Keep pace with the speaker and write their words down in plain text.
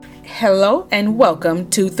Hello and welcome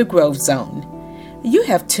to the Grove Zone. You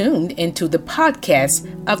have tuned into the podcast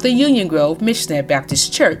of the Union Grove Missionary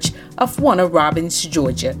Baptist Church of Warner Robins,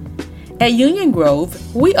 Georgia. At Union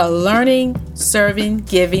Grove, we are learning, serving,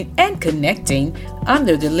 giving, and connecting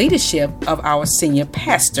under the leadership of our senior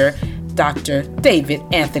pastor, Dr. David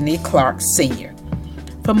Anthony Clark Sr.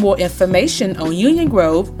 For more information on Union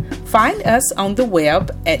Grove, find us on the web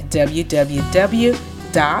at www.thegrovewr.org.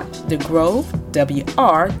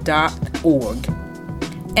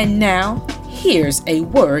 And now, here's a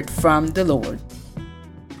word from the Lord.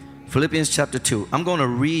 Philippians chapter 2. I'm going to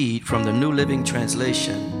read from the New Living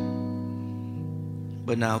Translation.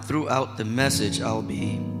 But now throughout the message, I'll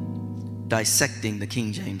be dissecting the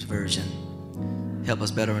King James Version. Help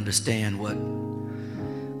us better understand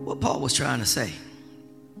what Paul was trying to say.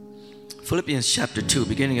 Philippians chapter 2,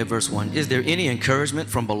 beginning at verse 1. Is there any encouragement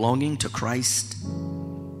from belonging to Christ?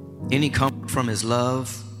 Any comfort from his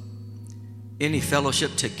love? Any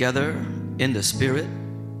fellowship together in the Spirit?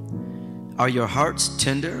 Are your hearts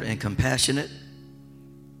tender and compassionate?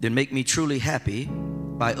 Then make me truly happy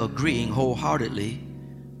by agreeing wholeheartedly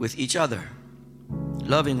with each other,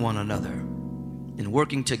 loving one another, and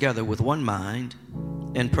working together with one mind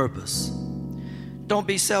and purpose. Don't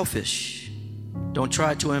be selfish. Don't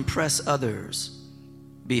try to impress others.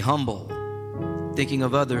 Be humble, thinking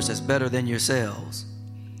of others as better than yourselves.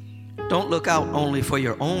 Don't look out only for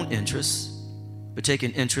your own interests, but take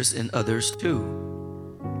an interest in others too.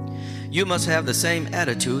 You must have the same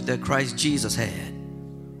attitude that Christ Jesus had.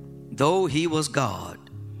 Though he was God,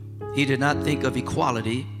 he did not think of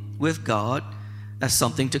equality with God as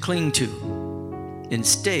something to cling to.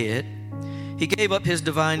 Instead, he gave up his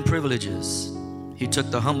divine privileges. He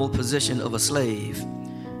took the humble position of a slave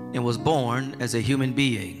and was born as a human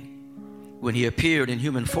being. When he appeared in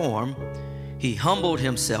human form, he humbled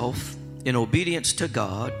himself in obedience to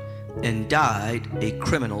God and died a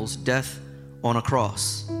criminal's death on a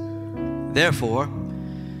cross. Therefore,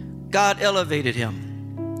 God elevated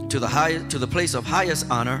him to the place of highest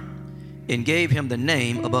honor and gave him the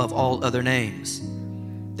name above all other names,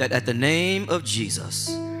 that at the name of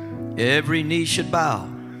Jesus, every knee should bow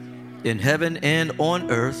in heaven and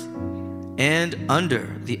on earth and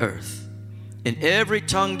under the earth, and every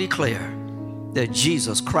tongue declare that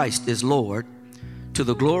Jesus Christ is Lord, to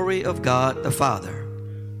the glory of God the Father.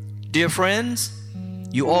 Dear friends,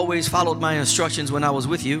 you always followed my instructions when I was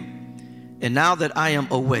with you, and now that I am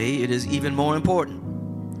away, it is even more important.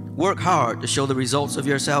 Work hard to show the results of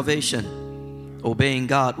your salvation, obeying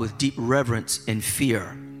God with deep reverence and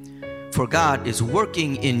fear. For God is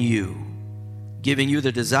working in you, giving you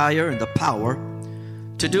the desire and the power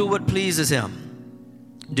to do what pleases him.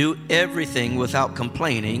 Do everything without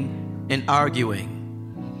complaining and arguing,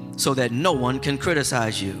 so that no one can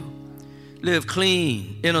criticize you. Live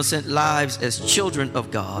clean, innocent lives as children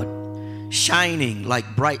of God, shining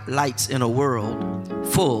like bright lights in a world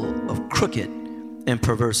full of crooked and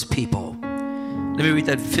perverse people. Let me read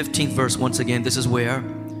that 15th verse once again. This is where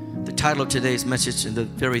the title of today's message and the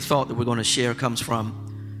very thought that we're going to share comes from.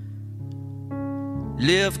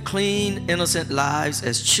 Live clean, innocent lives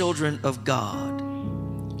as children of God,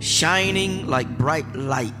 shining like bright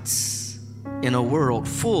lights in a world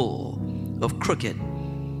full of crooked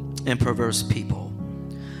and perverse people.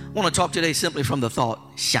 I want to talk today simply from the thought,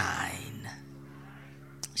 shine,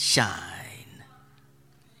 shine,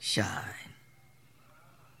 shine.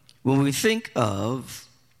 When we think of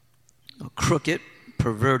a crooked,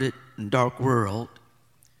 perverted, and dark world,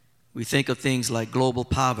 we think of things like global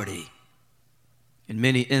poverty. In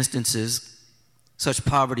many instances, such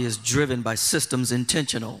poverty is driven by systems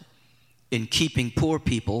intentional in keeping poor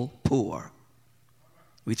people poor.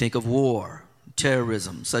 We think of war,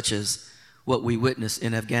 terrorism, such as what we witness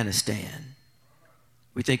in Afghanistan.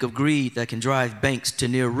 We think of greed that can drive banks to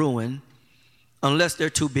near ruin unless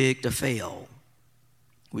they're too big to fail.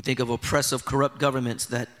 We think of oppressive, corrupt governments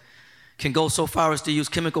that can go so far as to use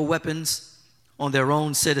chemical weapons on their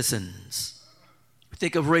own citizens. We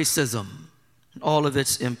think of racism and all of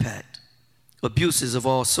its impact, abuses of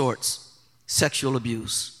all sorts, sexual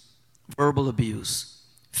abuse, verbal abuse,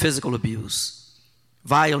 physical abuse,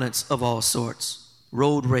 violence of all sorts,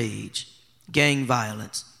 road rage, gang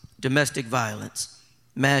violence, domestic violence,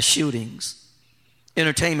 mass shootings,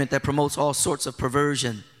 entertainment that promotes all sorts of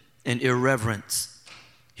perversion and irreverence,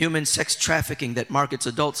 human sex trafficking that markets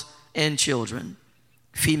adults and children,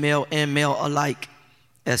 female and male alike,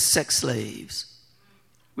 as sex slaves.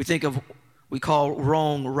 We call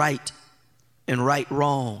wrong right and right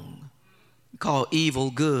wrong. We call evil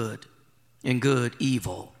good and good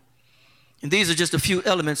evil. And these are just a few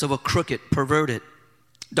elements of a crooked, perverted,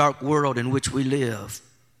 dark world in which we live.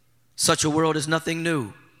 Such a world is nothing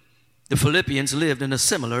new. The Philippians lived in a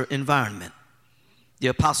similar environment. The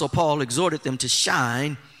Apostle Paul exhorted them to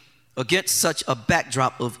shine against such a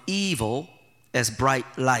backdrop of evil as bright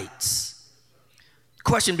lights. The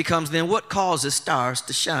question becomes then, what causes stars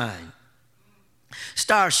to shine?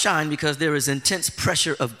 Stars shine because there is intense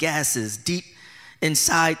pressure of gases deep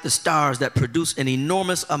inside the stars that produce an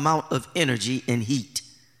enormous amount of energy and heat.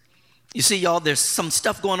 You see, y'all, there's some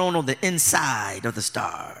stuff going on the inside of the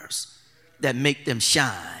stars that make them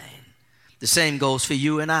shine. The same goes for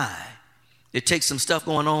you and I. It takes some stuff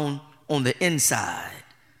going on the inside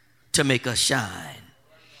to make us shine.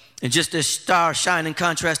 And just as stars shine in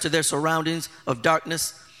contrast to their surroundings of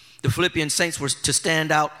darkness, the Philippian saints were to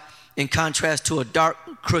stand out in contrast to a dark,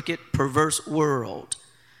 crooked, perverse world.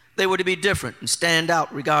 They were to be different and stand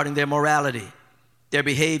out regarding their morality, their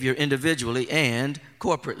behavior individually and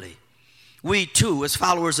corporately. We too, as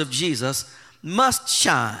followers of Jesus, must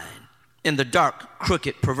shine in the dark,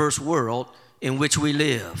 crooked, perverse world in which we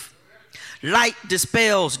live. Light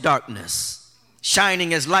dispels darkness.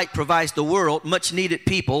 Shining as light provides the world much needed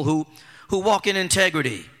people who walk in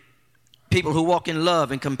integrity, people who walk in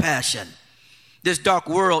love and compassion. This dark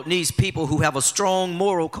world needs people who have a strong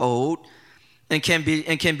moral code and can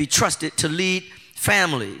be trusted to lead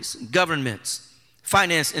families, governments,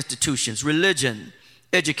 finance institutions, religion,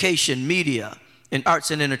 education, media, and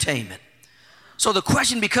arts and entertainment. So the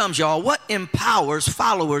question becomes, y'all, what empowers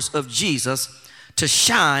followers of Jesus to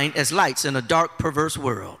shine as lights in a dark, perverse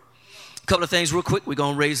world? A couple of things real quick we're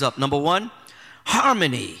going to raise up. Number one,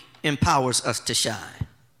 harmony empowers us to shine.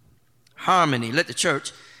 Harmony. Let the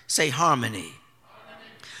church say harmony.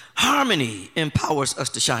 Harmony empowers us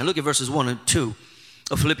to shine. Look at verses 1 and 2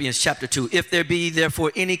 of Philippians chapter 2. If there be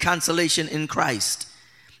therefore any consolation in Christ,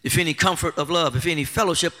 if any comfort of love, if any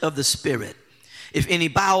fellowship of the Spirit, if any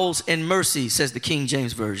bowels and mercy, says the King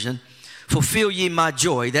James Version, fulfill ye my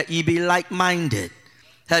joy, that ye be like-minded,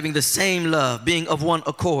 having the same love, being of one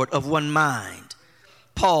accord, of one mind.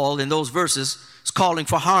 Paul, in those verses, is calling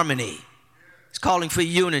for harmony. He's calling for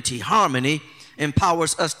unity. Harmony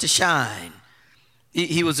empowers us to shine.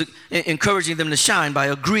 He was encouraging them to shine by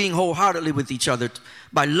agreeing wholeheartedly with each other,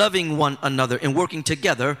 by loving one another and working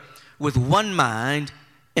together with one mind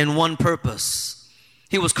and one purpose.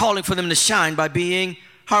 He was calling for them to shine by being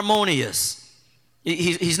harmonious.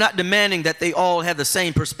 He's not demanding that they all have the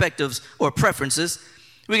same perspectives or preferences.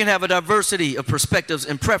 We can have a diversity of perspectives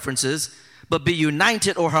and preferences, but be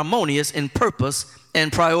united or harmonious in purpose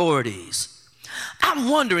and priorities. I'm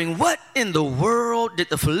wondering, what in the world did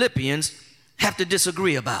the Philippians have to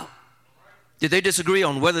disagree about? Did they disagree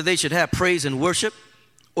on whether they should have praise and worship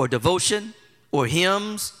or devotion or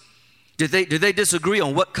hymns? Did they disagree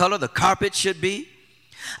on what color the carpet should be?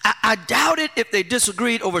 I doubt it if they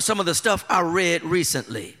disagreed over some of the stuff I read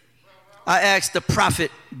recently. I asked the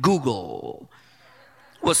prophet Google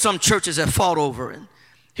what some churches have fought over, and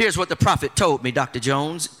here's what the prophet told me, Dr.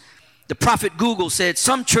 Jones. The prophet Google said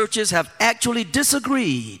some churches have actually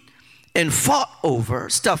disagreed and fought over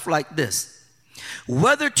stuff like this: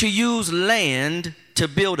 whether to use land to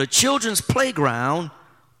build a children's playground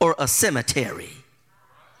or a cemetery.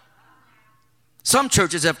 Some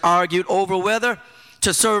churches have argued over whether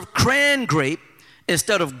to serve cran grape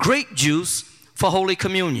instead of grape juice for Holy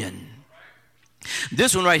Communion.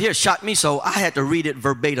 This one right here shocked me, so I had to read it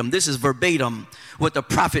verbatim. This is verbatim what the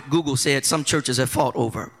prophet Google said some churches have fought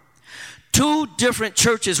over. 2 different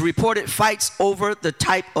churches reported fights over the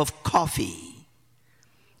type of coffee.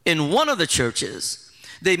 In one of the churches,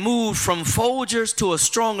 they moved from Folgers to a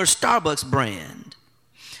stronger Starbucks brand.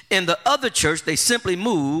 In the other church, they simply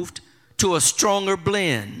moved to a stronger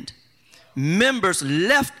blend. Members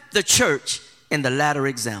left the church in the latter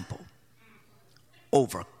example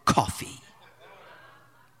over coffee.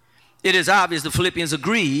 It is obvious the Philippians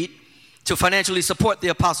agreed to financially support the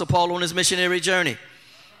Apostle Paul on his missionary journey.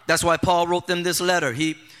 That's why Paul wrote them this letter.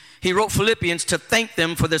 He wrote Philippians to thank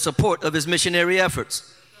them for their support of his missionary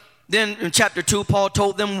efforts. Then in chapter 2, Paul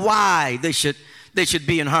told them why they should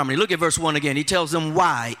be in harmony. Look at verse 1 again. He tells them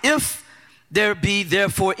why. If there be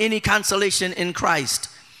therefore any consolation in Christ,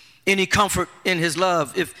 any comfort in his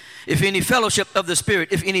love, if any fellowship of the Spirit,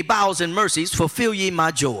 if any bowels and mercies, fulfill ye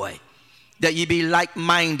my joy, that ye be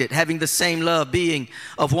like-minded, having the same love, being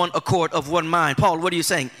of one accord, of one mind. Paul, what are you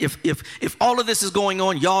saying? If all of this is going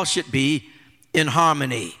on, y'all should be in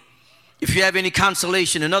harmony. If you have any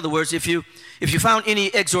consolation, in other words, if you found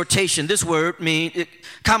any exhortation, this word it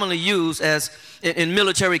commonly used as in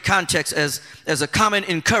military context as a common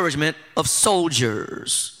encouragement of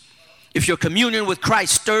soldiers. if your communion with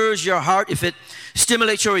Christ stirs your heart, if it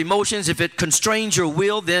stimulates your emotions, if it constrains your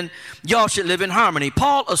will, then y'all should live in harmony.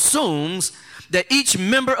 Paul assumes that each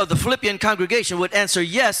member of the Philippian congregation would answer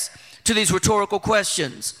yes to these rhetorical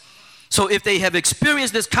questions. So if they have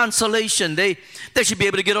experienced this consolation, they should be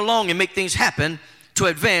able to get along and make things happen to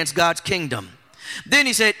advance God's kingdom. Then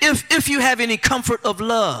he said, if you have any comfort of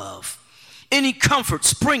love, any comfort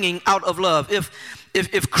springing out of love,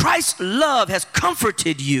 if Christ's love has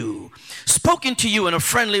comforted you, spoken to you in a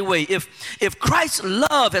friendly way, if Christ's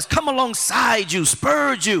love has come alongside you,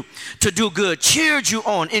 spurred you to do good, cheered you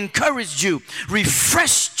on, encouraged you,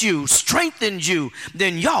 refreshed you, strengthened you,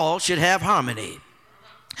 then y'all should have harmony.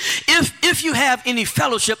 If you have any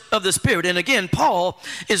fellowship of the Spirit, and again, Paul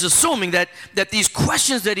is assuming that these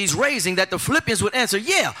questions that he's raising, that the Philippians would answer,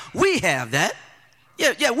 yeah, we have that.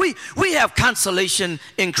 Yeah, we have consolation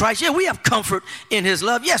in Christ. Yeah, we have comfort in his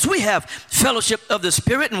love. Yes, we have fellowship of the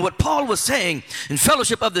Spirit. And what Paul was saying in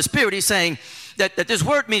fellowship of the Spirit, he's saying that this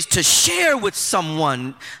word means to share with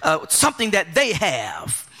someone something that they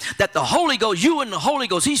have. That the Holy Ghost, you and the Holy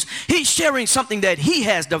Ghost, he's sharing something that he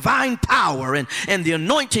has, divine power and the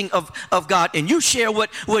anointing of God. And you share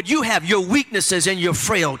what you have, your weaknesses and your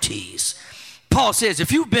frailties. Paul says,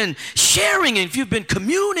 if you've been sharing and if you've been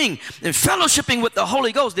communing and fellowshipping with the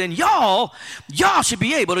Holy Ghost, then y'all should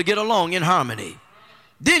be able to get along in harmony.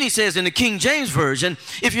 Then he says in the King James Version,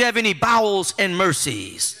 if you have any bowels and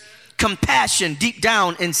mercies, compassion deep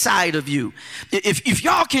down inside of you, if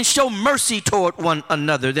y'all can show mercy toward one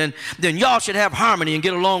another, then y'all should have harmony and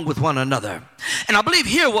get along with one another. And I believe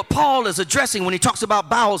here what Paul is addressing when he talks about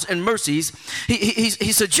bowels and mercies,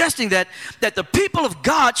 he's suggesting that the people of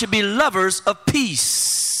God should be lovers of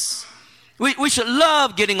peace. We should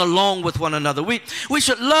love getting along with one another. We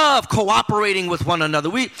should love cooperating with one another.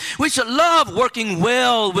 We should love working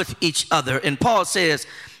well with each other. And Paul says,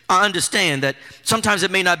 I understand that sometimes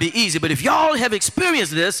it may not be easy, but if y'all have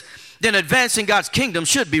experienced this, then advancing God's kingdom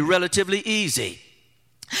should be relatively easy.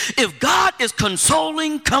 If God is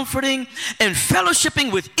consoling, comforting, and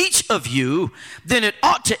fellowshipping with each of you, then it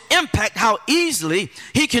ought to impact how easily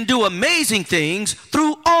he can do amazing things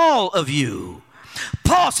through all of you.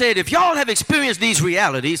 Paul said, if y'all have experienced these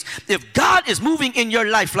realities, if God is moving in your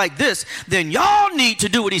life like this, then y'all need to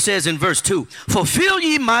do what he says in verse 2. Fulfill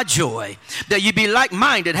ye my joy, that ye be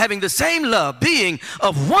like-minded, having the same love, being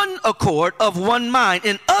of one accord, of one mind.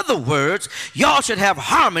 In other words, y'all should have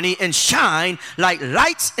harmony and shine like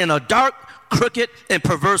lights in a dark, crooked, and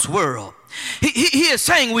perverse world. He is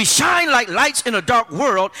saying we shine like lights in a dark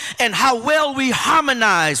world, and how well we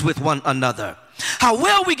harmonize with one another. How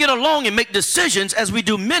well we get along and make decisions as we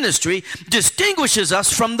do ministry distinguishes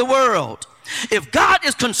us from the world. If God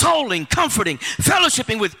is consoling, comforting,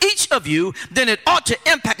 fellowshipping with each of you, then it ought to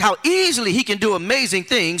impact how easily he can do amazing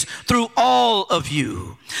things through all of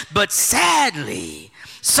you. But sadly,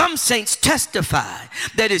 some saints testify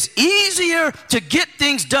that it's easier to get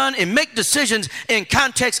things done and make decisions in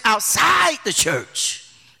contexts outside the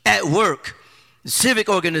church, at work, civic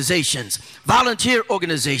organizations, volunteer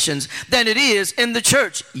organizations, than it is in the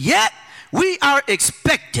church. Yet we are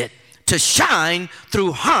expected to shine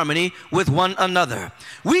through harmony with one another.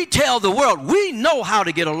 We tell the world we know how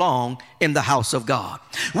to get along in the house of God.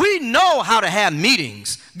 We know how to have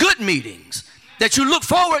meetings, good meetings, that you look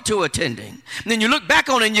forward to attending. And then you look back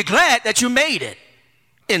on it and you're glad that you made it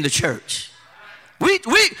in the church.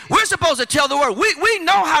 We're supposed to tell the world, we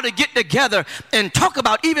know how to get together and talk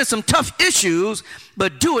about even some tough issues,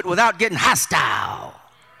 but do it without getting hostile.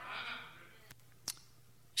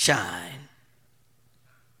 Shine.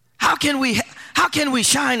 How can we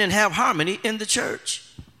shine and have harmony in the church?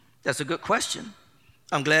 That's a good question.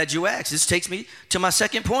 I'm glad you asked. This takes me to my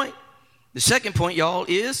second point. The second point, y'all,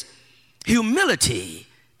 is humility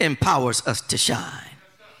empowers us to shine.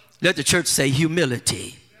 Let the church say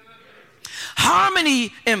humility.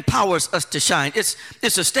 Harmony empowers us to shine. It's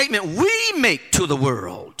a statement we make to the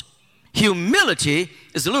world. Humility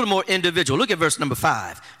is a little more individual. Look at verse number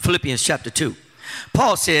 5, Philippians chapter 2.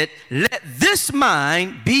 Paul said, let this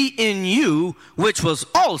mind be in you, which was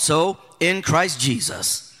also in Christ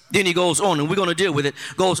Jesus. Then he goes on, and we're going to deal with it,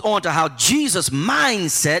 goes on to how Jesus'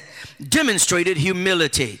 mindset demonstrated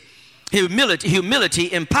humility.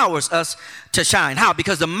 Humility empowers us to shine. How?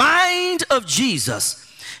 Because the mind of Jesus,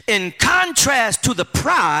 in contrast to the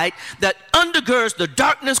pride that undergirds the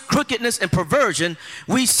darkness, crookedness, and perversion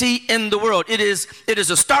we see in the world. It is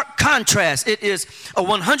a stark contrast. It is a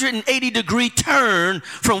 180-degree turn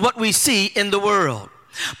from what we see in the world.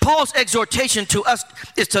 Paul's exhortation to us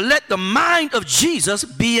is to let the mind of Jesus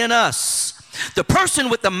be in us. The person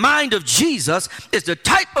with the mind of Jesus is the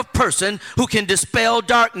type of person who can dispel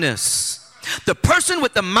darkness. The person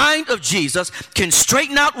with the mind of Jesus can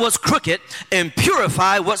straighten out what's crooked and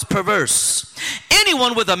purify what's perverse.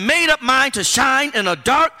 Anyone with a made-up mind to shine in a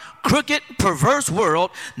dark, crooked, perverse world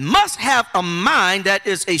must have a mind that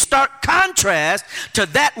is a stark contrast to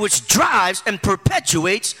that which drives and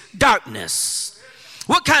perpetuates darkness.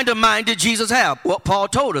 What kind of mind did Jesus have? Well, Paul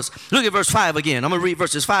told us. Look at verse 5 again. I'm going to read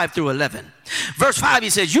verses 5 through 11. Verse 5, he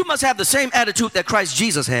says, you must have the same attitude that Christ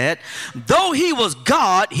Jesus had. Though he was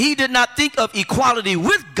God, he did not think of equality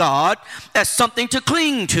with God as something to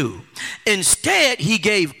cling to. Instead, he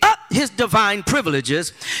gave up his divine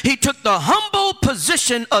privileges. He took the humble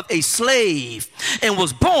position of a slave and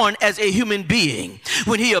was born as a human being.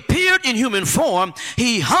 When he appeared in human form,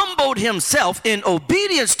 he humbled himself in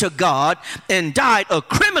obedience to God and died a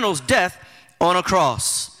criminal's death on a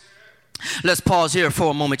cross. Let's pause here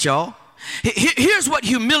for a moment, y'all. Here's what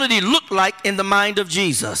humility looked like in the mind of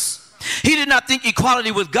Jesus. He did not think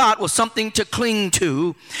equality with God was something to cling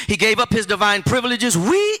to. He gave up his divine privileges.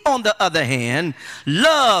 We, on the other hand,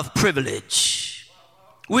 love privilege.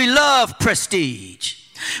 We love prestige.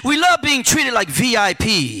 We love being treated like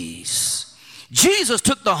VIPs. Jesus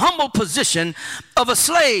took the humble position of a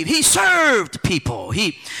slave. He served people.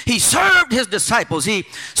 He served his disciples. He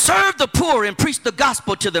served the poor and preached the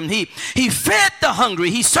gospel to them. He fed the hungry.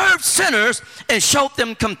 He served sinners and showed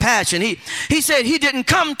them compassion. He said he didn't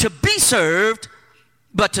come to be served,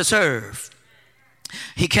 but to serve.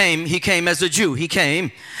 He came as a Jew. He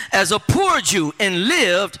came as a poor Jew and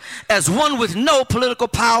lived as one with no political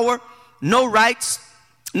power, no rights,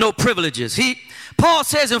 no privileges. Paul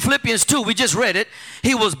says in Philippians 2, we just read it,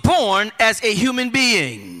 he was born as a human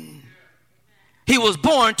being. He was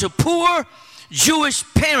born to poor Jewish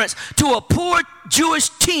parents, to a poor Jewish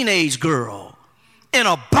teenage girl in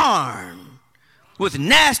a barn with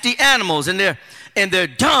nasty animals and their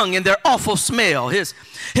dung and their awful smell. His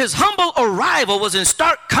humble arrival was in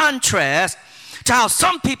stark contrast to how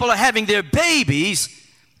some people are having their babies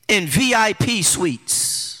in VIP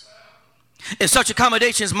suites. In such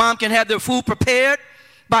accommodations, mom can have their food prepared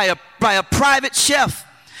by a private chef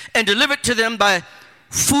and delivered to them by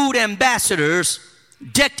food ambassadors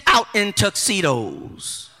decked out in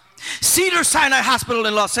tuxedos. Cedars-Sinai Hospital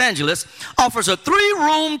in Los Angeles offers a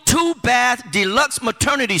 3-room, 2-bath deluxe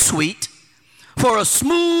maternity suite for a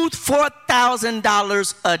smooth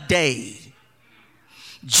 $4,000 a day.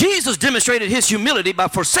 Jesus demonstrated his humility by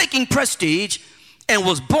forsaking prestige and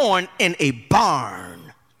was born in a barn.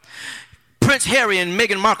 Prince Harry and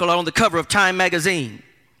Meghan Markle are on the cover of Time magazine.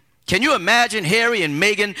 Can you imagine Harry and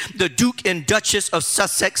Meghan, the Duke and Duchess of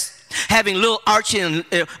Sussex, having little Archie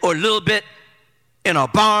or little bit in a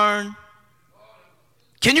barn?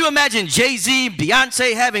 Can you imagine Jay-Z,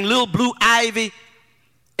 Beyonce having little Blue Ivy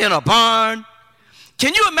in a barn?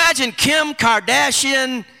 Can you imagine Kim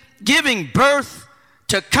Kardashian giving birth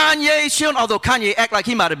to Kanye? Although Kanye act like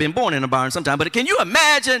he might have been born in a barn sometime, but can you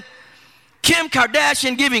imagine Kim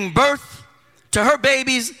Kardashian giving birth to her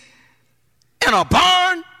babies in a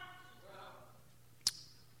barn?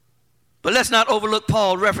 But let's not overlook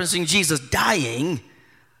Paul referencing Jesus dying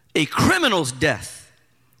a criminal's death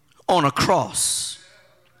on a cross.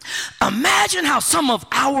 Imagine how some of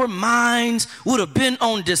our minds would have been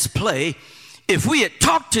on display if we had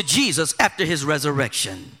talked to Jesus after his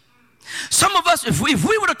resurrection. Some of us, if we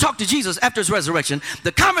would have talked to Jesus after his resurrection,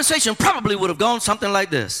 the conversation probably would have gone something like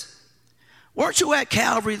this. Weren't you at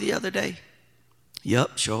Calvary the other day?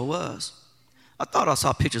 Yep, sure was. I thought I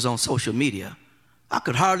saw pictures on social media. I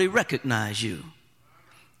could hardly recognize you.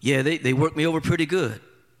 Yeah, they worked me over pretty good.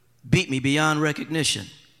 Beat me beyond recognition.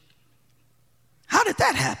 How did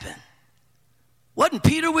that happen? Wasn't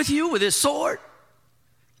Peter with you with his sword?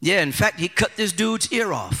 Yeah, in fact, he cut this dude's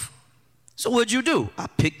ear off. So what'd you do? I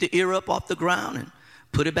picked the ear up off the ground and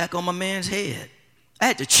put it back on my man's head. I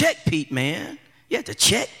had to check Pete, man. You had to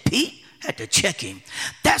check Pete? Had to check him.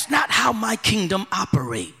 That's not how my kingdom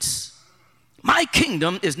operates. My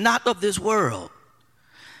kingdom is not of this world.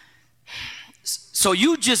 So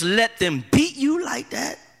you just let them beat you like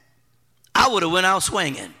that? I would have went out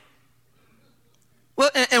swinging.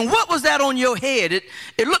 Well, and what was that on your head?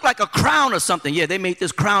 It looked like a crown or something. Yeah, they made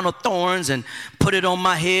this crown of thorns and put it on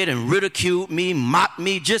my head and ridiculed me, mocked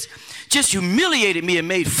me, just humiliated me and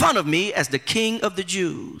made fun of me as the king of the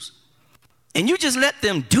Jews. And you just let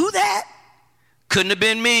them do that? Couldn't have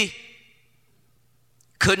been me.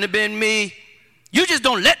 Couldn't have been me. You just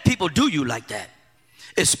don't let people do you like that,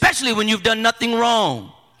 especially when you've done nothing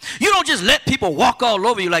wrong. You don't just let people walk all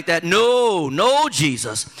over you like that. No,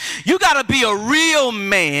 Jesus. You got to be a real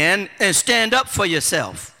man and stand up for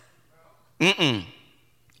yourself.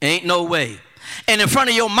 Ain't no way. And in front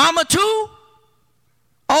of your mama too?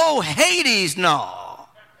 Oh, Hades, no.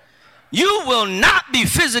 You will not be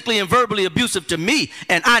physically and verbally abusive to me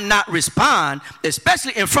and I not respond,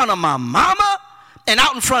 especially in front of my mama and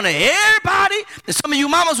out in front of everybody. And some of you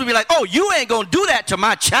mamas will be like, oh, you ain't gonna do that to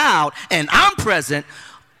my child and I'm present.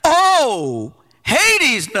 Oh,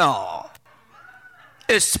 Hades, no.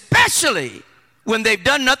 Especially when they've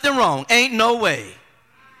done nothing wrong. Ain't no way.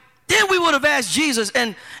 Then we would have asked Jesus,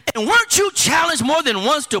 and weren't you challenged more than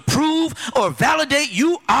once to prove or validate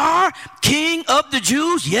you are King of the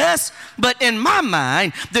Jews? Yes, but in my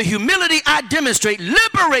mind, the humility I demonstrate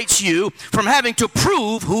liberates you from having to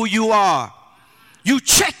prove who you are. You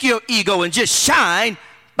check your ego and just shine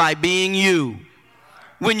by being you.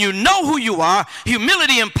 When you know who you are,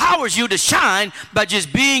 humility empowers you to shine by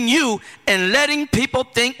just being you and letting people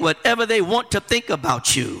think whatever they want to think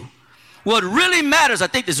about you. What really matters, I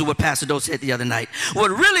think this is what Pastor Doe said the other night.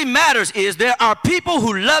 What really matters is there are people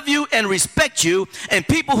who love you and respect you, and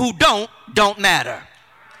people who don't matter.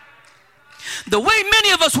 The way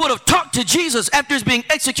many of us would have talked to Jesus after he's being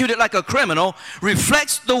executed like a criminal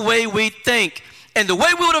reflects the way we think. And the way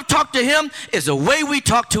we would have talked to him is the way we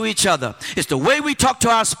talk to each other. It's the way we talk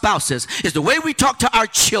to our spouses. It's the way we talk to our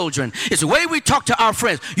children. It's the way we talk to our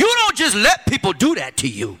friends. You don't just let people do that to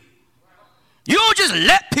you. You don't just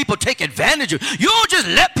let people take advantage of you. You don't just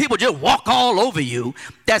let people just walk all over you.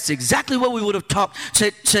 That's exactly what we would have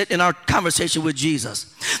said in our conversation with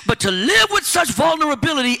Jesus. But to live with such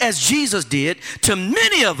vulnerability as Jesus did, to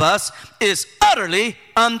many of us, is utterly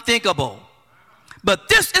unthinkable. But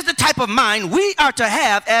this is the type of mind we are to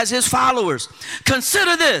have as his followers.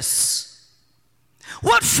 Consider this.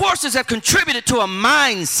 What forces have contributed to a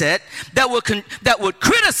mindset that would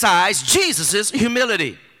criticize Jesus'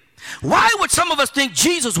 humility? Why would some of us think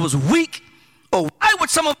Jesus was weak? Or why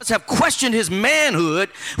would some of us have questioned his manhood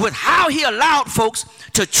with how he allowed folks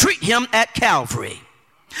to treat him at Calvary?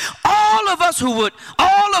 All of us who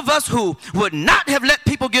would not have let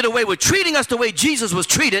people get away with treating us the way Jesus was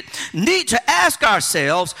treated need to ask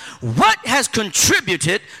ourselves, what has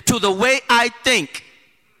contributed to the way I think?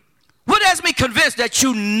 What has me convinced that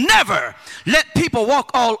you never let people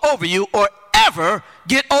walk all over you or ever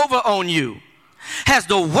get over on you? Has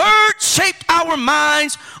the word shaped our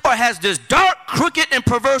minds, or has this dark, crooked, and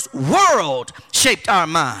perverse world shaped our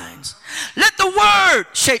minds? Let the word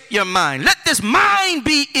shape your mind. Let this mind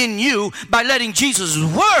be in you by letting Jesus'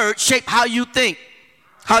 word shape how you think,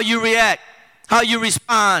 how you react, how you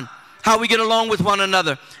respond, how we get along with one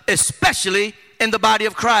another, especially in the body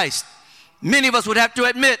of Christ. Many of us would have to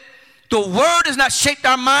admit the word has not shaped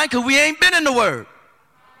our mind because we ain't been in the word.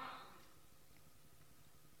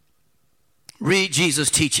 Read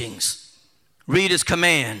Jesus' teachings. Read his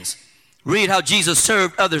commands. Read how Jesus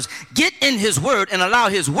served others. Get in his word and allow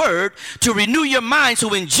his word to renew your mind, so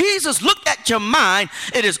when Jesus looked at your mind,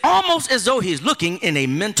 it is almost as though he's looking in a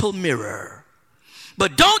mental mirror.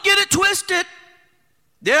 But don't get it twisted.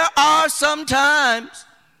 There are some times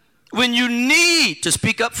when you need to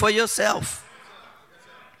speak up for yourself.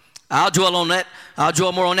 I'll dwell on that. I'll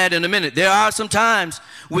dwell more on that in a minute. There are some times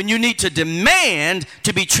when you need to demand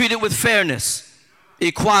to be treated with fairness,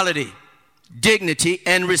 equality, dignity,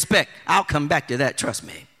 and respect. I'll come back to that, trust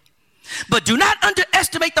me. But do not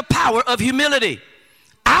underestimate the power of humility.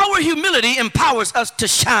 Our humility empowers us to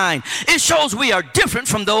shine. It shows we are different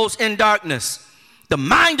from those in darkness. The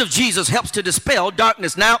mind of Jesus helps to dispel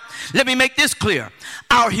darkness. Now, let me make this clear.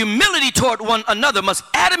 Our humility toward one another must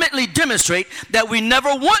adamantly demonstrate that we never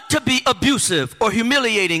want to be abusive or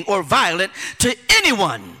humiliating or violent to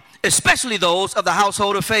anyone, especially those of the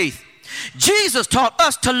household of faith. Jesus taught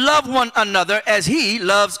us to love one another as he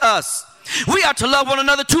loves us. We are to love one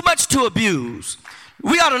another too much to abuse.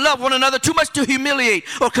 We ought to love one another too much to humiliate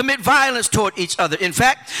or commit violence toward each other. In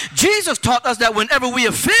fact, Jesus taught us that whenever we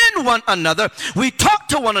offend one another, we talk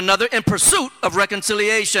to one another in pursuit of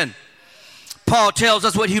reconciliation. Paul tells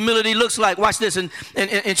us what humility looks like. Watch this in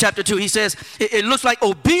chapter 2. He says, it looks like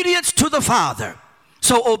obedience to the Father.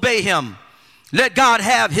 So obey him. Let God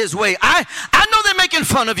have his way. I know they're making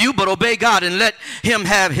fun of you, but obey God and let him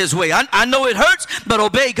have his way. I know it hurts, but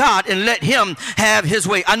obey God and let him have his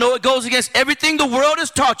way. I know it goes against everything the world has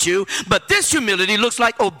taught you, but this humility looks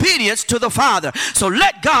like obedience to the Father. So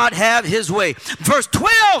let God have his way. Verse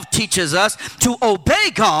 12 teaches us to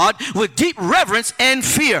obey God with deep reverence and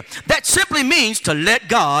fear. That simply means to let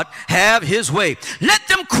God have his way. Let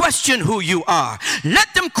them question who you are.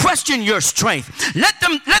 Let them question your strength. Let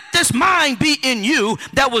this mind be in you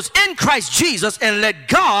that was in Christ Jesus, and and let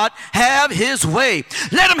God have his way.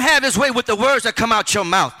 Let him have his way with the words that come out your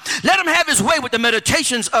mouth. Let him have his way with the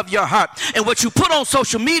meditations of your heart and what you put on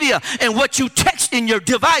social media and what you text in your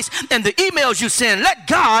device and the emails you send. Let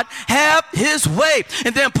God have his way.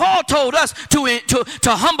 And then Paul told us to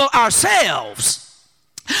humble ourselves.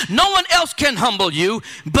 No one else can humble you,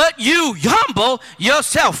 but you humble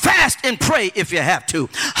yourself. Fast and pray if you have to.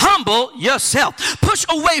 Humble yourself. Push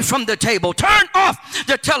away from the table. Turn off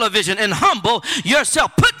the television and humble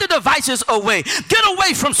yourself. Put the devices away. Get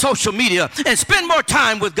away from social media and spend more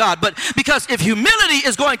time with God. But because if humility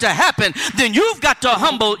is going to happen, then you've got to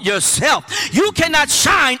humble yourself. You cannot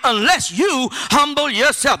shine unless you humble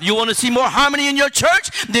yourself. You want to see more harmony in your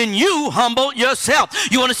church? Then you humble yourself.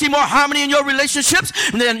 You want to see more harmony in your relationships?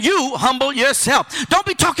 Then you humble yourself. Don't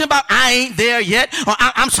be talking about I ain't there yet, or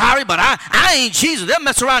I'm sorry, but I ain't Jesus. They'll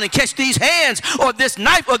mess around and catch these hands or this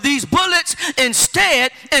knife or these bullets.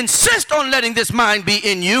 Instead, insist on letting this mind be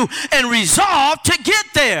in you and resolve to get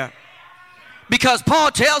there. Because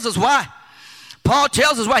Paul tells us why.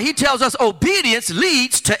 He tells us obedience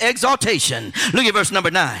leads to exaltation. Look at verse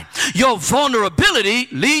number 9. Your vulnerability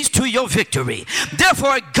leads to your victory.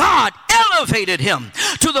 Therefore, God elevated him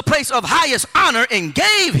to the place of highest honor and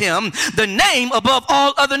gave him the name above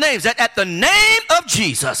all other names, that at the name of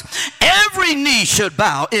Jesus, every knee should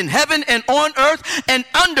bow in heaven and on earth and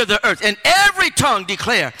under the earth, and every tongue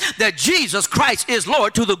declare that Jesus Christ is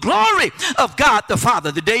Lord, to the glory of God the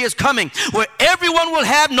Father. The day is coming where everyone will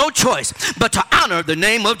have no choice but to honor the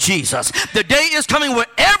name of Jesus. The day is coming where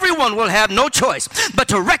everyone will have no choice but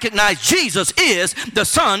to recognize Jesus is the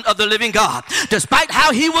Son of the living God. Despite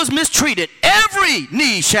how he was mistreated, every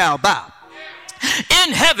knee shall bow.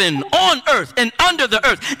 In heaven, on earth, and under the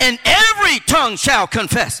earth, and every tongue shall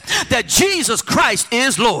confess that Jesus Christ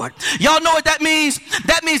is Lord. Y'all know what that means?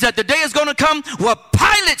 That means that the day is going to come where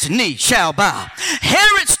Pilate's knee shall bow.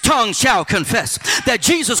 Herod's tongue shall confess that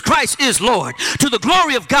Jesus Christ is Lord, to the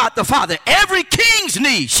glory of God the Father. Every king's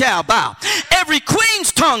knee shall bow. Every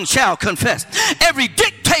queen's tongue shall confess. Every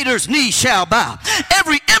dictator's knee shall bow.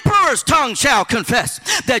 Every emperor's tongue shall confess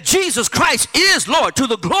that Jesus Christ is Lord, to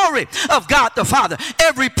the glory of God the Father.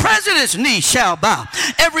 Every president's knee shall bow.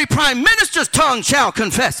 Every prime minister's tongue shall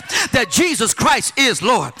confess that Jesus Christ is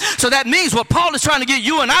Lord. So that means what Paul is trying to get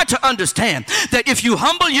you and I to understand, that if you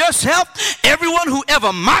humble yourself, everyone who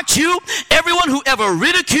ever mocked you, everyone who ever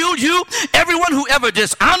ridiculed you, everyone who ever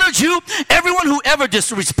dishonored you, everyone who ever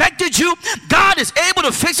disrespected you, God is able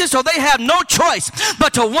to fix it so they have no choice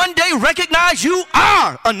but to one day recognize you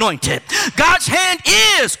are anointed. God's hand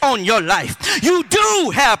is on your life. You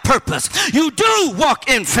do have purpose. You do walk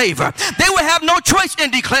in favor. They will have no choice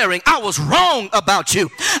in declaring, I was wrong about you.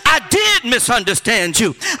 I did misunderstand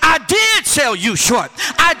you. I did sell you short.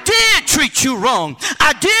 I did treat you wrong.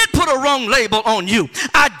 I did put a wrong label on you.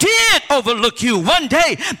 I did overlook you. One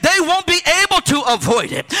day they won't be able to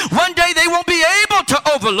avoid it. One day they won't be able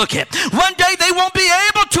to overlook it. One day they won't be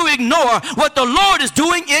able to ignore what the Lord is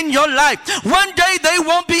doing in your life. One day they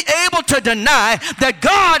won't be able to deny that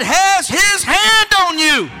God has his hand on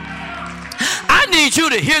you. I need you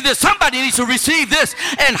to hear this. Somebody needs to receive this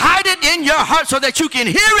and hide it in your heart so that you can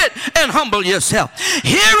hear it and humble yourself.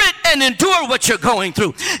 Hear it and endure what you're going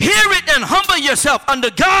through. Hear it and humble yourself under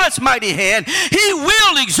God's mighty hand. He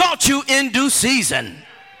will exalt you in due season.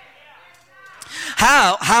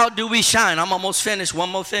 How do we shine? I'm almost finished. One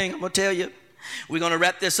more thing I'm going to tell you. We're going to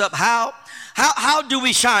wrap this up. How do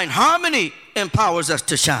we shine? Harmony empowers us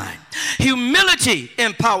to shine. Humility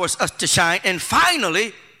empowers us to shine. And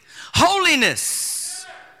finally, holiness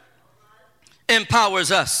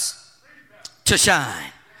empowers us to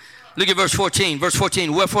shine. Look at verse 14. Verse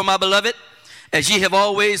 14, wherefore, my beloved, as ye have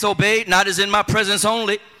always obeyed, not as in my presence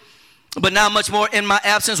only, but now much more in my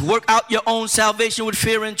absence, work out your own salvation with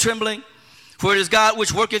fear and trembling. For it is God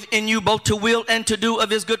which worketh in you both to will and to do of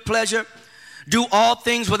his good pleasure. Do all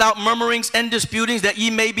things without murmurings and disputings, that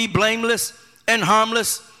ye may be blameless and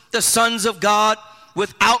harmless, the sons of God,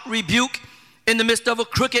 without rebuke, in the midst of a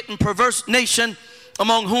crooked and perverse nation,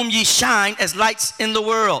 among whom ye shine as lights in the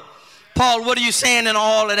world. Paul, what are you saying in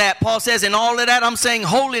all of that? Paul says in all of that, I'm saying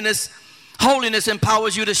holiness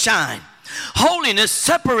empowers you to shine. Holiness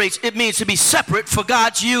separates, it means to be separate for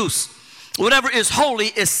God's use. Whatever is holy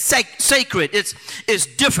is sacred. It's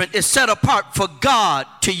different. It's set apart for God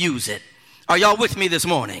to use it. Are y'all with me this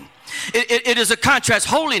morning? It is a contrast.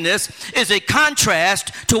 Holiness is a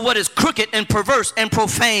contrast to what is crooked and perverse and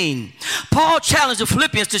profane. Paul challenged the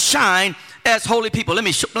Philippians to shine as holy people. Let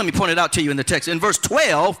me point it out to you in the text. In verse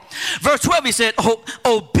 12 he said,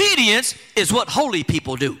 obedience is what holy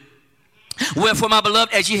people do. Wherefore, my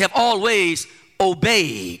beloved, as ye have always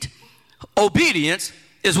obeyed. Obedience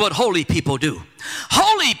is what holy people do.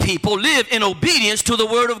 Holy people live in obedience to the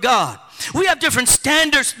word of God. We have different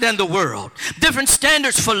standards than the world. Different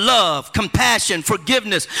standards for love, compassion,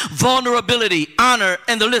 forgiveness, vulnerability, honor,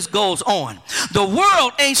 and the list goes on. The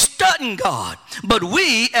world ain't studying God, but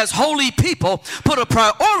we as holy people put a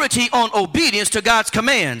priority on obedience to God's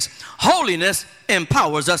commands. Holiness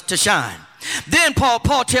empowers us to shine. Then Paul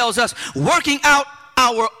tells us, working out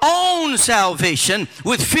our own salvation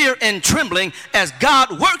with fear and trembling as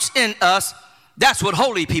God works in us. That's what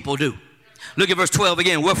holy people do. Look at verse 12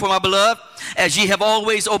 again. Wherefore, my beloved, as ye have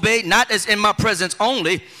always obeyed, not as in my presence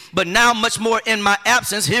only, but now much more in my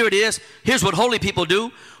absence. Here it is. Here's what holy people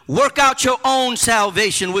do. Work out your own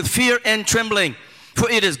salvation with fear and trembling. For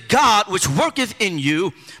it is God which worketh in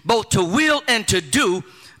you both to will and to do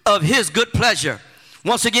of his good pleasure.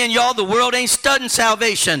 Once again, y'all, the world ain't studying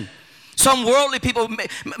salvation. Some worldly people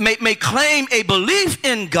may claim a belief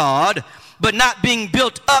in God, but not being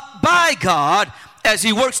built up by God as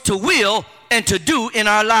he works to will and to do in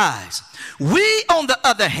our lives. We, on the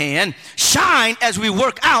other hand, shine as we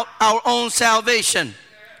work out our own salvation.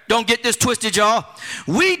 Don't get this twisted, y'all.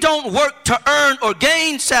 We don't work to earn or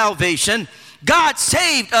gain salvation. God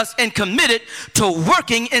saved us and committed to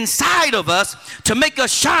working inside of us to make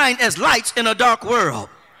us shine as lights in a dark world.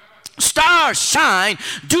 Stars shine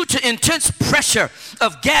due to intense pressure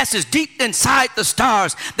of gases deep inside the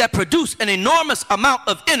stars that produce an enormous amount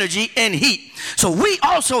of energy and heat. So we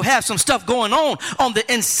also have some stuff going on the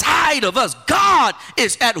inside of us. God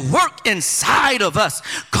is at work inside of us,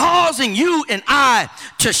 causing you and I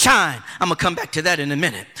to shine. I'm going to come back to that in a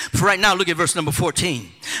minute. For right now, look at verse number 14.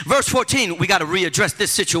 Verse 14, we got to readdress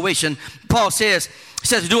this situation. Paul says,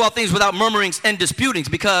 do all things without murmurings and disputings,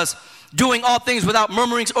 because doing all things without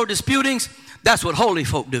murmurings or disputings, that's what holy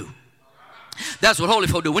folk do. That's what holy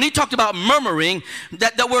folk do. When he talked about murmuring,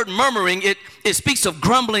 that word murmuring, it speaks of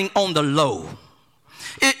grumbling on the low.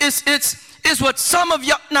 It's what some of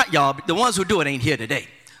y'all, not y'all, but the ones who do it ain't here today.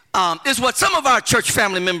 It's what some of our church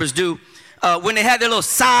family members do when they have their little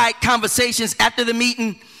side conversations after the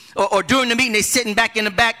meeting or during the meeting. They sitting back in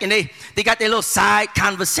the back and they got their little side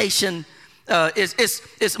conversation.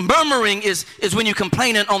 It's murmuring is when you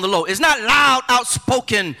complaining on the low. It's not loud,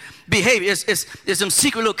 outspoken behavior. It's some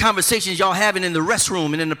secret little conversations y'all having in the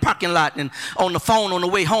restroom and in the parking lot and on the phone on the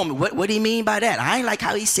way home. What do you mean by that? I ain't like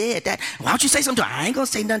how he said that. Why don't you say something to him? I ain't gonna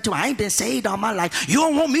say nothing to him. I ain't been saved all my life. You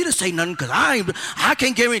don't want me to say nothing because I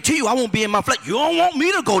can't guarantee you I won't be in my flesh. You don't want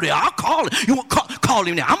me to go there. I'll call him. You want call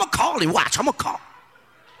him there. I'm gonna call him. Watch. I'm gonna call.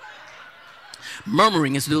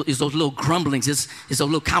 Murmuring is those little grumblings, is those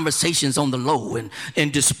little conversations on the low.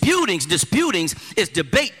 And disputings is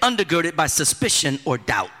debate undergirded by suspicion or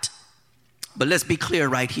doubt. But let's be clear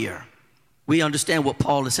right here. We understand what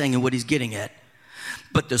Paul is saying and what he's getting at.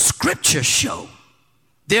 But the scriptures show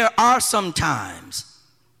there are some times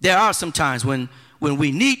when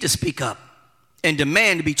we need to speak up and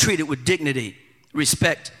demand to be treated with dignity,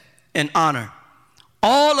 respect, and honor.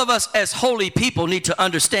 All of us as holy people need to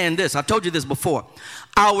understand this. I've told you this before.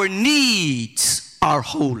 Our needs are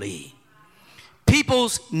holy.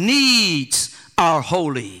 People's needs are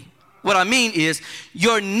holy. What I mean is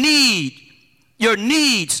your needs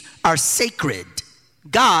are sacred.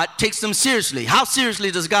 God takes them seriously. How seriously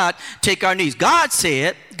does God take our needs? God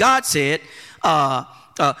said,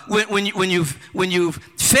 when you've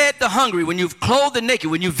fed the hungry, when you've clothed the naked,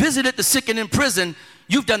 when you visited the sick and in prison,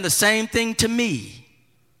 you've done the same thing to me.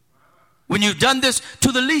 When you've done this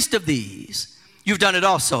to the least of these, you've done it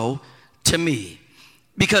also to me.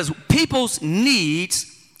 Because people's needs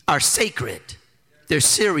are sacred. They're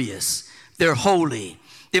serious. They're holy.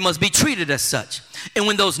 They must be treated as such. And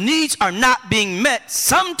when those needs are not being met,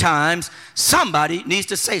 sometimes somebody needs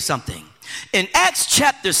to say something. In Acts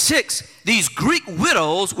chapter 6, these Greek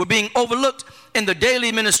widows were being overlooked in the daily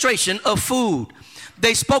administration of food.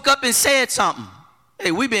 They spoke up and said something.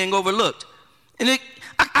 Hey, we're being overlooked. And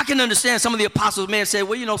I can understand some of the apostles may have said,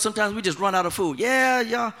 well, sometimes we just run out of food. Yeah,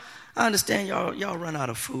 y'all, I understand y'all run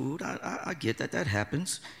out of food. I get that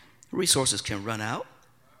happens. Resources can run out.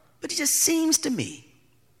 But it just seems to me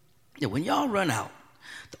that when y'all run out,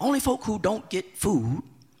 the only folk who don't get food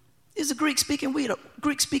is the Greek-speaking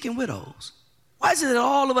widows. Why is it that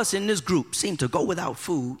all of us in this group seem to go without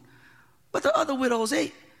food, but the other widows,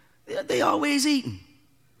 they always eating?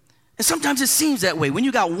 And sometimes it seems that way. When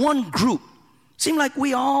you got one group, seem like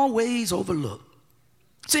we always overlook.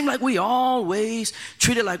 Seem like we always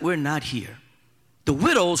treated like we're not here. The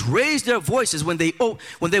widows raised their voices when they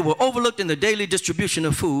were overlooked in the daily distribution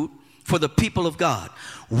of food for the people of God.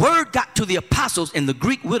 Word got to the apostles and the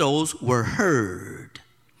Greek widows were heard.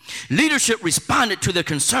 Leadership responded to their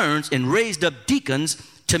concerns and raised up deacons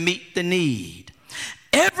to meet the need.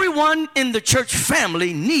 Everyone in the church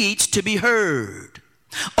family needs to be heard.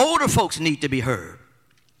 Older folks need to be heard.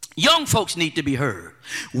 Young folks need to be heard.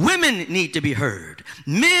 Women need to be heard.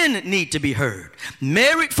 Men need to be heard.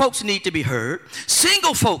 Married folks need to be heard.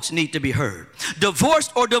 Single folks need to be heard.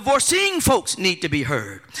 Divorced or divorcing folks need to be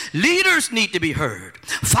heard. Leaders need to be heard.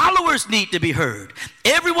 Followers need to be heard.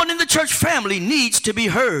 Everyone in the church family needs to be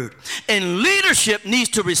heard. And leadership needs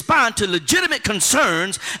to respond to legitimate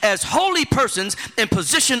concerns as holy persons in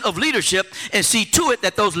position of leadership and see to it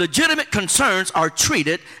that those legitimate concerns are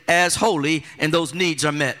treated as holy and those needs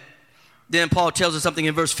are met. Then Paul tells us something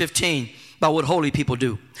in verse 15 about what holy people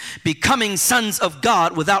do. Becoming sons of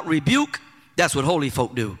God without rebuke, that's what holy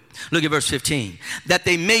folk do. Look at verse 15. That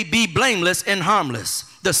they may be blameless and harmless,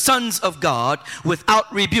 the sons of God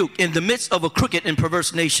without rebuke in the midst of a crooked and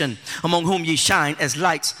perverse nation, among whom ye shine as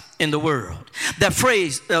lights in the world. That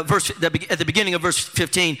phrase, at the beginning of verse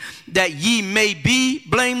 15, that ye may be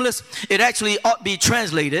blameless, it actually ought to be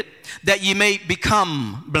translated that ye may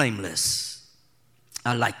become blameless.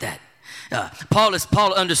 I like that.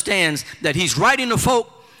 Paul understands that he's writing to folk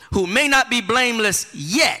who may not be blameless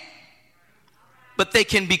yet, but they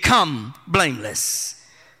can become blameless.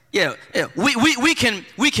 We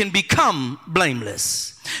can become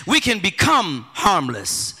blameless. We can become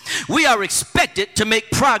harmless. We are expected to make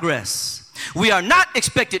progress. We are not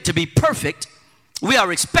expected to be perfect. We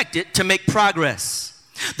are expected to make progress.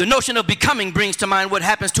 The notion of becoming brings to mind what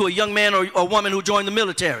happens to a young man or woman who joined the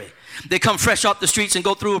military. They come fresh off the streets and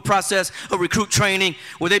go through a process of recruit training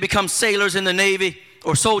where they become sailors in the Navy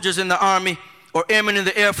or soldiers in the Army or airmen in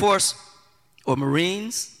the Air Force or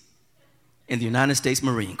Marines in the United States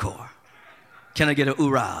Marine Corps. Can I get a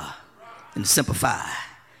hoorah and simplify?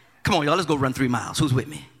 Come on, y'all, let's go run 3 miles. Who's with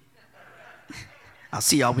me? I'll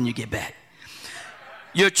see y'all when you get back.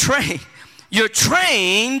 You're trained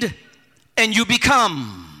and you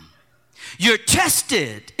become. You're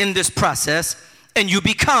tested in this process and you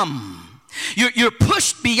become. You're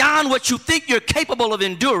pushed beyond what you think you're capable of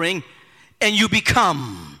enduring, and you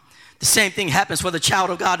become. The same thing happens for the child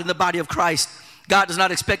of God in the body of Christ. God does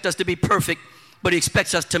not expect us to be perfect, but he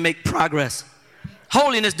expects us to make progress.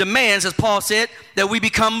 Holiness demands, as Paul said, that we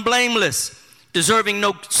become blameless, deserving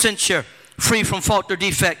no censure, free from fault or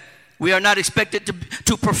defect. We are not expected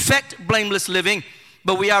to perfect blameless living,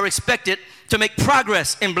 but we are expected to make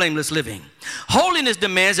progress in blameless living. Holiness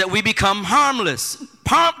demands that we become harmless.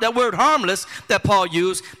 That word harmless that Paul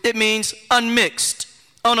used, it means unmixed,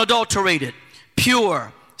 unadulterated,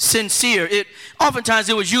 pure, sincere. Oftentimes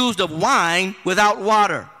it was used of wine without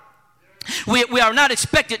water. We are not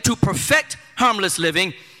expected to perfect harmless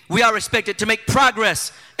living. We are expected to make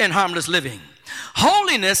progress in harmless living.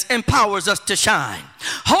 Holiness empowers us to shine.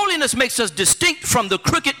 Holiness makes us distinct from the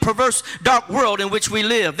crooked, perverse, dark world in which we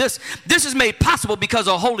live. This is made possible because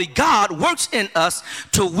a holy God works in us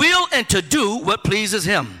to will and to do what pleases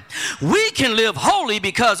him. We can live holy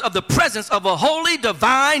because of the presence of a holy,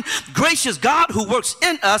 divine, gracious God who works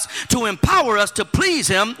in us to empower us to please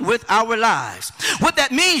him with our lives. What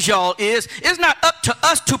that means, y'all, is it's not up to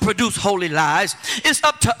us to produce holy lives. It's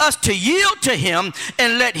up to us to yield to him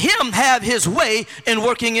and let him have his way in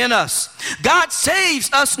working in us. God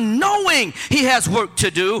saves us knowing he has work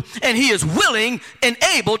to do, and he is willing and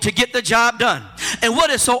able to get the job done. And what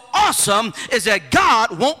is so awesome is that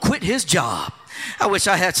God won't quit his job. I wish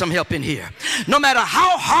I had some help in here. No matter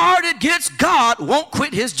how hard it gets, God won't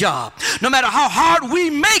quit his job. No matter how hard we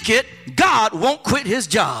make it, God won't quit his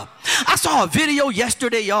job. I saw a video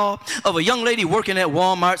yesterday, y'all, of a young lady working at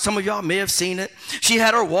Walmart. Some of y'all may have seen it. She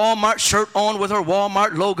had her Walmart shirt on with her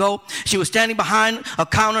Walmart logo. She was standing behind a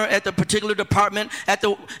counter at the particular department at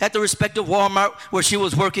the respective Walmart where she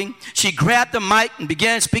was working. She grabbed the mic and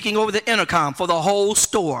began speaking over the intercom for the whole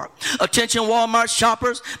store. Attention Walmart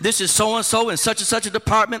shoppers, this is so-and-so in such and such a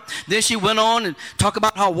department. Then she went on and talked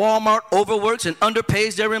about how Walmart overworks and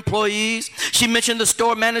underpays their employees. She mentioned the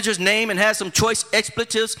store manager's name and had some choice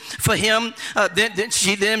expletives for him.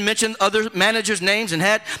 She then mentioned other managers' names and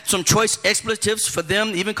had some choice expletives for them,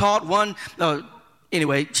 even called one.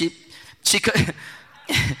 Anyway,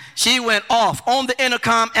 she went off on the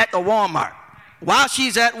intercom at the Walmart while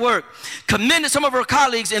she's at work, commended some of her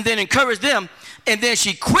colleagues and then encouraged them, and then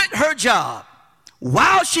she quit her job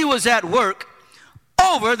while she was at work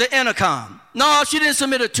over the intercom. No, she didn't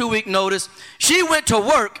submit a 2-week notice. She went to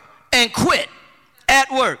work and quit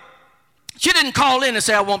at work. She didn't call in and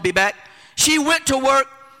say, I won't be back. She went to work,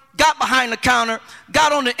 got behind the counter,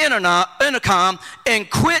 got on the intercom, and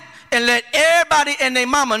quit and let everybody and their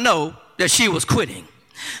mama know that she was quitting.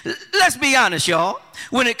 Let's be honest, y'all.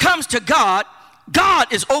 When it comes to God,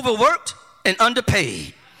 God is overworked and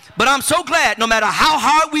underpaid. But I'm so glad no matter how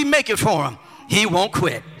hard we make it for him, he won't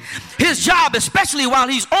quit. His job, especially while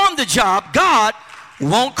he's on the job, God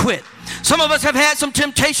won't quit. Some of us have had some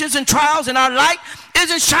temptations and trials, and our light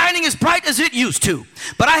isn't shining as bright as it used to.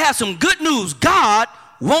 But I have some good news. God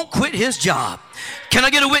won't quit his job. Can I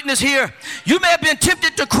get a witness here? You may have been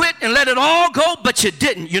tempted to quit and let it all go, but you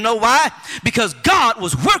didn't. You know why? Because God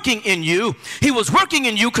was working in you. He was working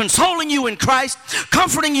in you, consoling you in Christ,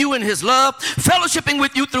 comforting you in his love, fellowshipping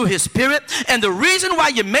with you through his spirit. And the reason why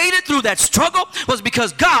you made it through that struggle was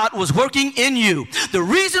because God was working in you. The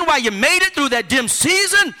reason why you made it through that dim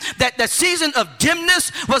season, that season of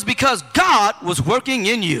dimness, was because God was working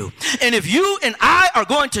in you. And if you and I are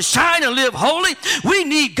going to shine and live holy, we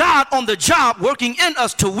need God on the job working in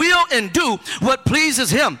us to will and do what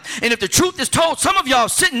pleases him. And if the truth is told, some of y'all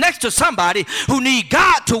sitting next to somebody who need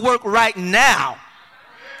God to work right now.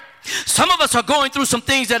 Some of us are going through some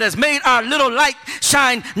things that has made our little light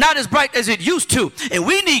shine not as bright as it used to. And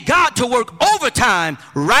we need God to work overtime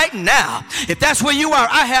right now. If that's where you are,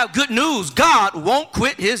 I have good news. God won't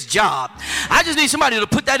quit his job. I just need somebody to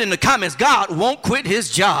put that in the comments. God won't quit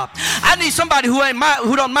his job. I need somebody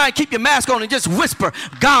who don't mind keep your mask on and just whisper,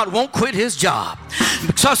 God won't quit his job.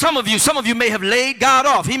 So some of you may have laid God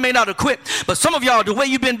off. He may not have quit. But some of y'all, the way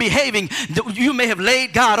you've been behaving, you may have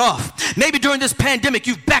laid God off. Maybe during this pandemic,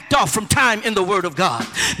 you've backed off from time in the Word of God.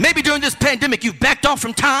 Maybe during this pandemic, you've backed off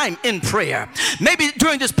from time in prayer. Maybe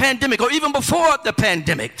during this pandemic or even before the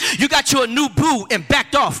pandemic, you got you a new boo and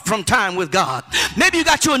backed off from time with God. Maybe you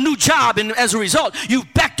got you a new job and as a result,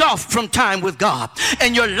 you've backed off from time with God.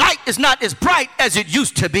 And your light is not as bright as it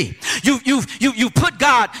used to be. You've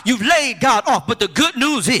laid God off. But the good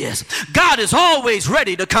news is God is always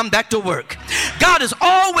ready to come back to work. God is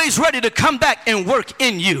always ready to come back and work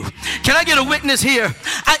in you. Can I get a witness here?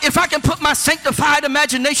 If I can put my sanctified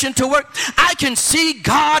imagination to work, I can see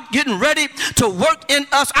God getting ready to work in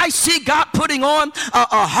us. I see God putting on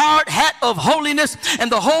a hard hat of holiness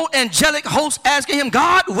and the whole angelic host asking him,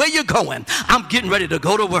 God, where you going? I'm getting ready to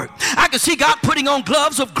go to work. I can see God putting on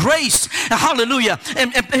gloves of grace, hallelujah,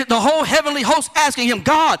 and the whole heavenly host asking him,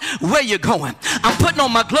 God, where you going? I'm putting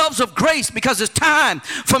on my gloves of grace because it's time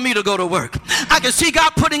for me to go to work. I can see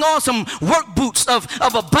God putting on some work boots of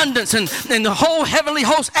abundance and the whole heavenly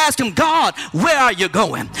host ask him, God, where are you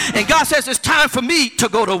going? And God says, it's time for me to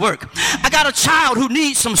go to work. I got a child who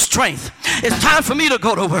needs some strength. It's time for me to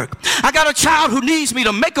go to work. I got a child who needs me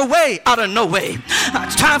to make a way out of no way.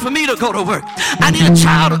 It's time for me to go to work.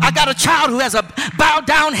 I got a child who has a bowed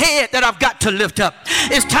down head that I've got to lift up.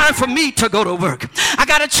 It's time for me to go to work. I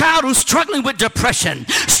got a child who's struggling with depression,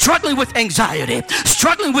 struggling with anxiety,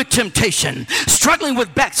 struggling with temptation, struggling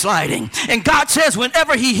with backsliding. And God says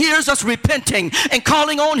whenever he hears us repenting and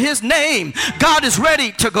calling on his name, God is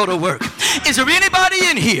ready to go to work. Is there anybody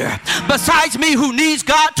in here besides me who needs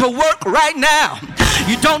God to work right now?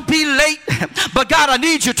 You don't be late, but God, I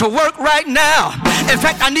need you to work right now. In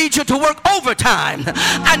fact, I need you to work overtime.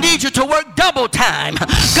 I need you to work double time.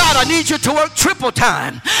 God, I need you to work triple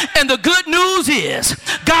time. And the good news is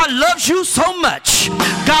God loves you so much.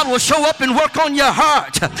 God will show up and work on your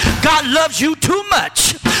heart. God loves you too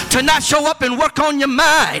much to not show up and work on your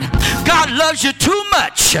mind. God loves you too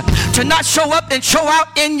much to not show up and show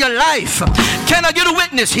out in your life. Can I get a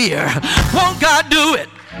witness here? Won't God do it?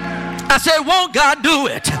 I said, won't God do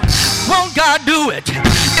it? Won't God do it?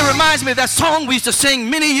 It reminds me of that song we used to sing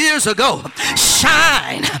many years ago.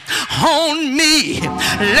 Shine on me.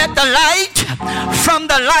 Let the light from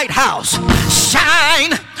the lighthouse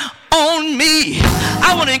shine on me.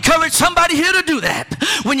 I want to encourage somebody here to do that.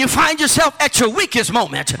 When you find yourself at your weakest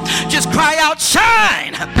moment, just cry out,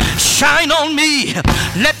 shine, shine on me.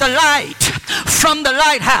 Let the light from the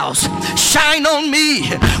lighthouse shine on me.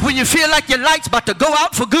 When you feel like your light's about to go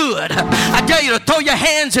out for good, I dare you to throw your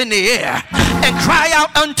hands in the air and cry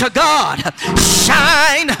out unto God,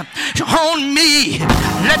 shine on me.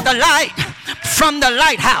 Let the light from the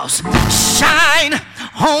lighthouse shine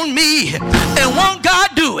on me. And won't God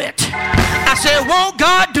do it? I said, won't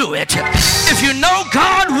God do it? If you know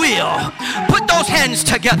God will, put those hands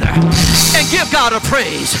together and give God a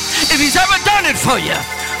praise. If he's ever done it for you,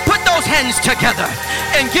 put those hands together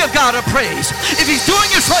and give God a praise. If he's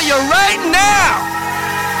doing it for you right now,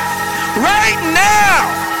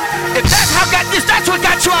 if that's what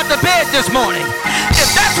got you out of bed this morning,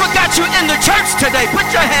 if that's what got you in the church today, put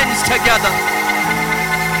your hands together.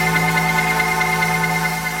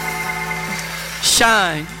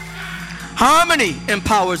 Shine. Harmony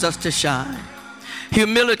empowers us to shine.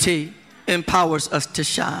 Humility empowers us to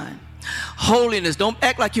shine. Holiness, don't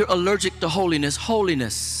act like you're allergic to holiness.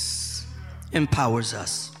 Holiness empowers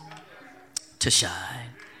us to shine.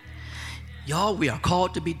 Y'all, we are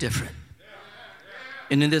called to be different.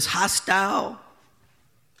 And in this hostile,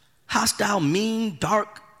 mean,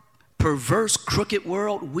 dark, perverse, crooked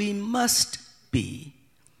world, we must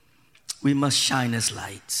shine as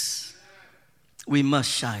lights. We must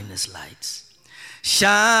shine as lights.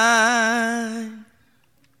 Shine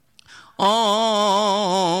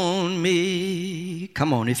on me.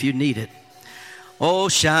 Come on, if you need it. Oh,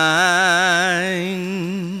 shine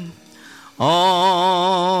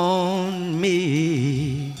on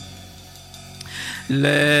me.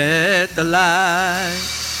 Let the light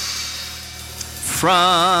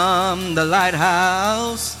from the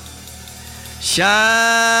lighthouse shine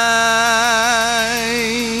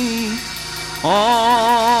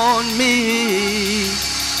on me.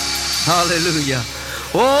 Hallelujah.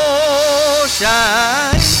 Oh,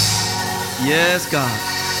 shine. Yes, God.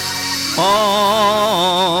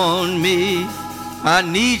 On me. I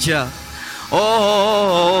need ya.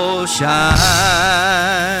 Oh, shine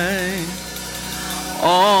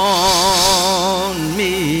on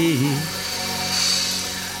me.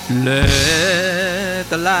 Let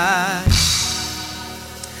the light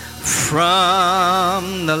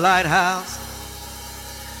from the lighthouse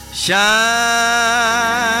shine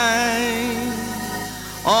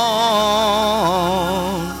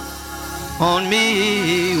on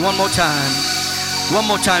me. One more time. One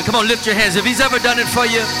more time. Come on, lift your hands. If he's ever done it for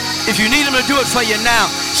you, if you need him to do it for you now,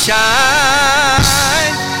 shine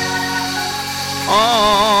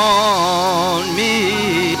on me.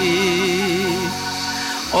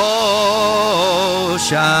 Oh,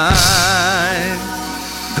 shine.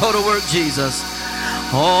 Go to work, Jesus.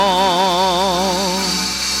 On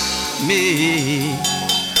me.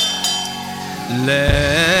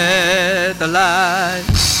 Let the light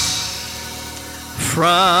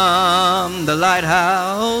from the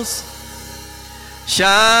lighthouse shine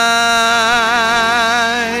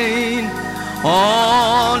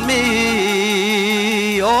on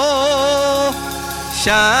me. Oh,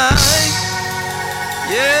 shine.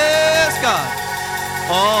 Yes, God.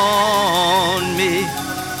 On me.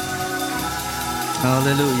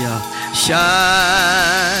 Hallelujah.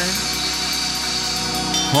 Shine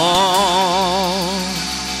on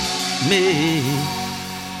me.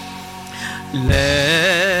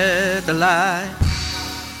 Let the light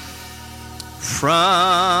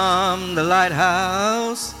from the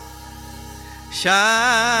lighthouse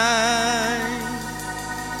shine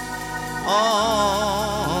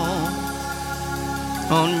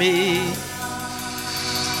on me.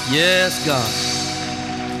 Yes, God.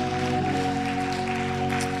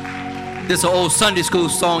 This is an old Sunday school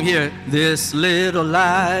song here. This little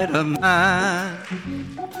light of mine,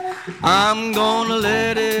 I'm gonna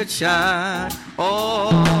let it shine.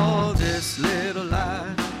 Oh, this little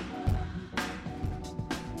light.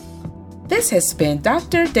 This has been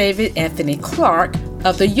Dr. David Anthony Clark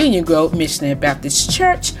of the Union Grove Missionary Baptist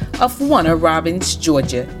Church of Warner Robins,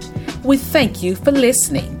 Georgia. We thank you for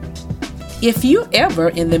listening. If you're ever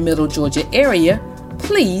in the Middle Georgia area,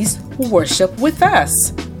 please worship with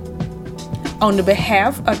us. On the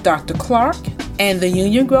behalf of Dr. Clark and the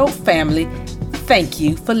Union Grove family, thank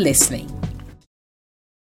you for listening.